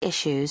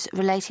issues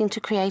relating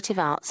to creative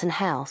arts and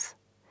health.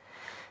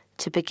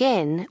 To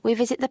begin, we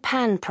visit the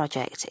PAN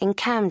project in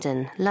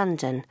Camden,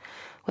 London,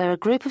 where a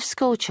group of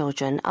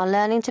schoolchildren are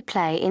learning to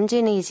play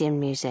Indonesian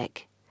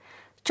music.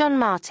 John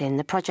Martin,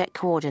 the project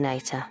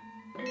coordinator.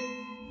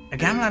 A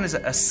gamelan is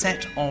a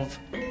set of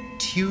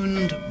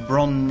tuned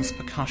bronze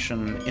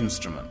percussion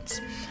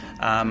instruments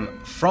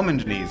from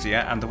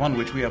Indonesia, and the one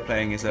which we are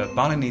playing is a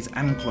Balinese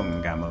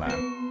angklung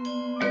gamelan.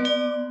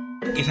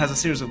 It has a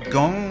series of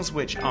gongs,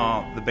 which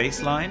are the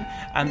bass line,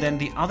 and then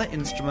the other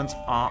instruments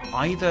are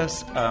either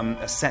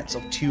sets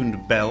of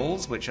tuned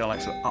bells, which are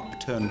like sort of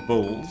upturned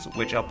bowls,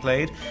 which are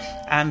played,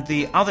 and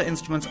the other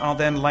instruments are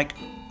then like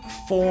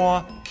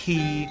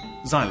 4-key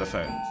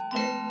xylophones.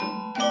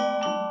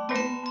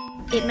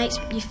 It makes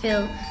you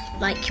feel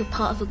like you're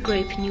part of a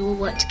group and you all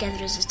work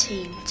together as a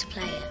team to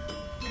play it.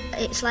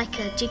 It's like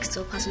a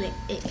jigsaw puzzle.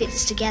 It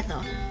fits together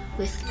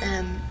with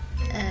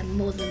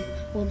more than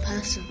one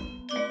person.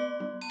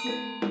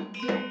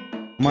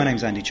 My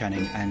name's Andy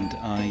Channing and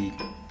I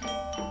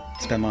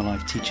spend my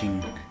life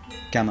teaching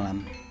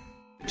gamelan.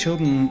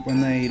 Children,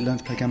 when they learn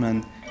to play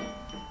gamelan,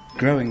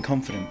 grow in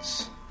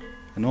confidence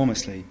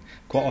enormously.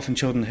 Quite often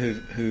children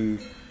who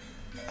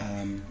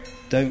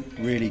don't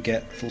really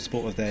get full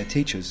support of their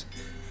teachers,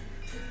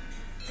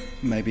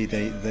 maybe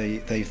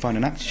they find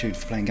an aptitude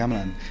for playing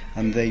gamelan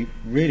and they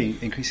really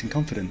increase in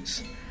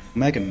confidence.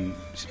 Megan,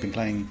 she's been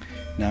playing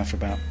now for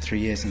about 3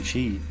 years and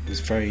she was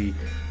very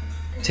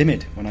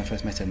timid when I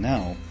first met her.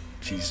 Now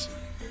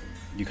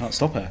you can't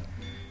stop her.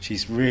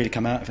 She's really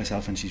come out of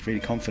herself and she's really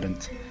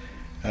confident.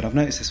 And I've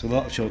noticed this with a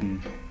lot of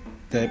children.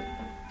 They're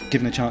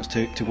given a chance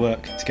to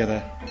work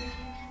together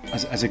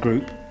as a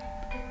group.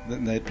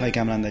 They play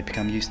gamelan, they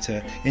become used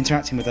to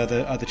interacting with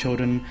other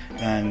children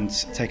and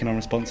taking on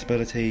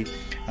responsibility.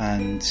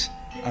 And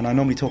I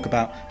normally talk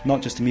about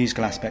not just the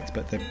musical aspect,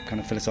 but the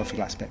kind of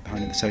philosophical aspect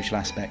behind it, the social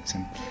aspect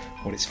and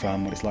what it's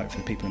from, what it's like for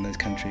the people in those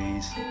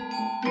countries.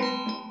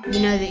 You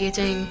know that you're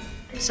doing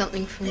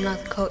something from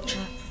another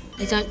culture.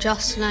 You don't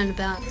just learn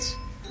about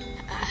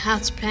how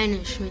to play an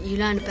instrument, you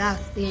learn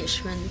about the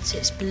instrument,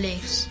 its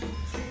beliefs,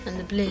 and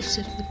the beliefs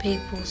of the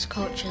people's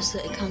cultures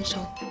that it comes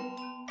from.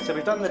 So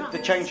we've done the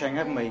cheng-cheng,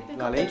 haven't we,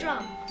 Lally? The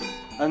drums.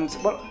 And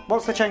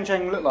what's the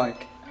cheng-cheng look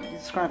like? Can you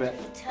describe it?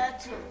 A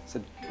turtle. It's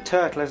a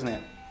turtle, isn't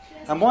it?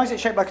 And why is it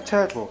shaped like a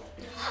turtle?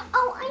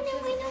 Oh, I know.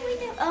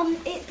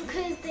 It's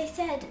because they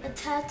said a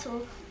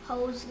turtle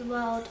holds the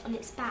world on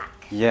its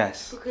back.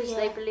 Yes. Because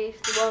they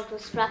believed the world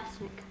was flat.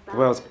 The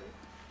world's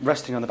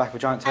resting on the back of a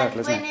giant turtle,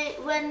 isn't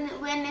it? When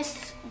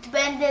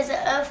there's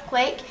an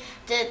earthquake,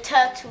 the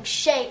turtle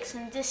shakes,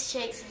 and this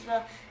shakes as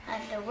well,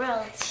 and the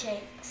world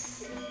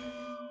shakes.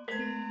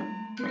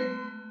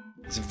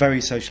 It's a very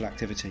social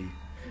activity,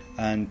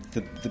 and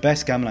the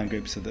best gamelan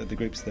groups are the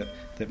groups that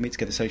meet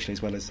together socially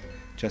as well as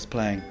just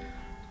playing.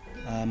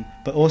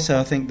 But also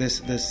I think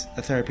there's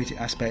a therapeutic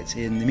aspect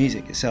in the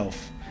music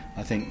itself.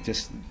 I think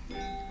just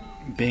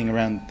being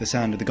around the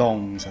sound of the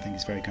gongs, I think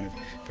is very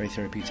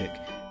therapeutic.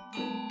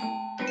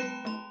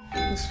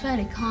 It's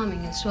fairly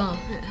calming as well.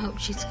 It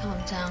helps you to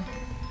calm down.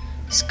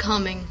 It's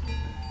calming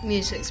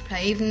music to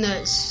play, even though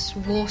it's a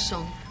war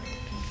song,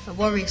 a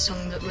warrior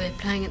song that we're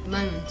playing at the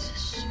moment.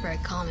 It's very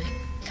calming.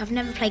 I've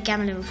never played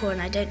gamelan before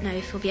and I don't know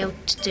if we'll be able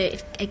to do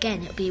it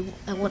again. It'll be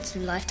a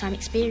once-in-a-lifetime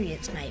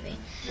experience maybe,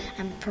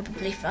 and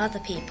probably for other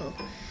people.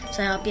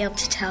 So I'll be able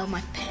to tell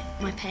my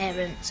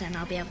parents, and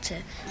I'll be able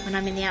to, when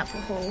I'm in the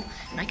Albert Hall,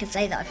 and I can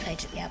say that I've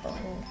played at the Albert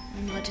Hall,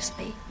 and I'll just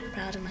be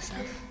proud of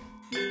myself.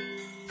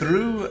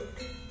 Through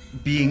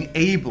being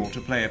able to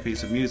play a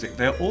piece of music,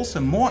 they're also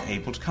more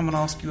able to come and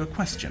ask you a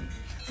question.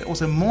 They're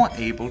also more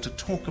able to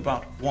talk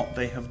about what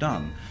they have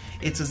done.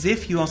 It's as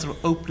if you are sort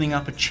of opening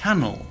up a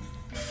channel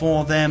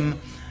for them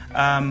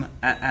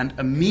and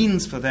a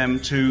means for them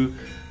to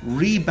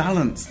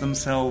rebalance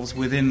themselves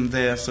within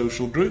their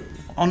social group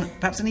on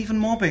perhaps an even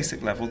more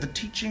basic level, the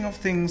teaching of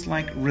things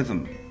like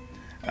rhythm.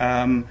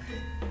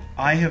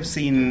 I have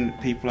seen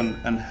people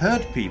and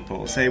heard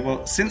people say,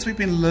 well, since we've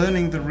been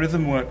learning the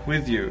rhythm work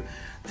with you,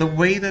 the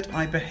way that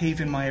I behave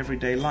in my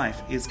everyday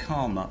life is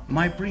calmer.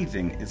 My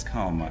breathing is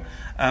calmer.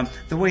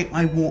 The way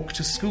I walk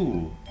to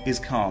school is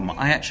calmer.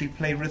 I actually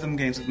play rhythm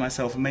games with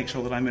myself and make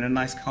sure that I'm in a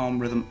nice calm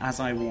rhythm as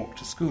I walk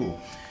to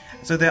school.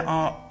 So there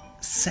are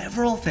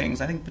several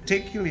things, I think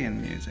particularly in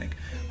music,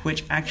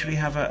 which actually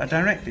have a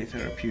directly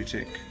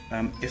therapeutic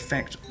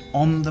effect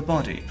on the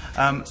body,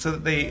 so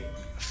that they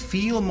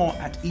feel more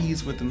at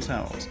ease with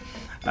themselves.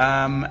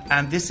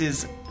 And this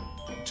is,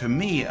 to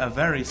me, a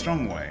very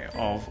strong way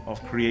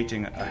of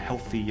creating a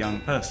healthy young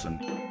person.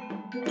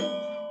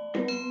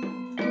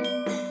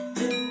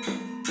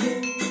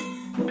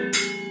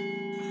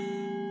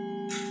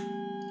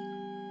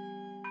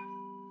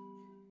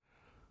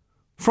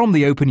 From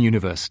the Open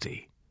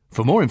University.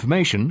 For more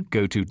information,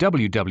 go to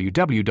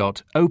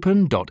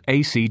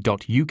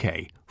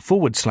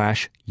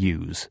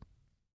www.open.ac.uk/use.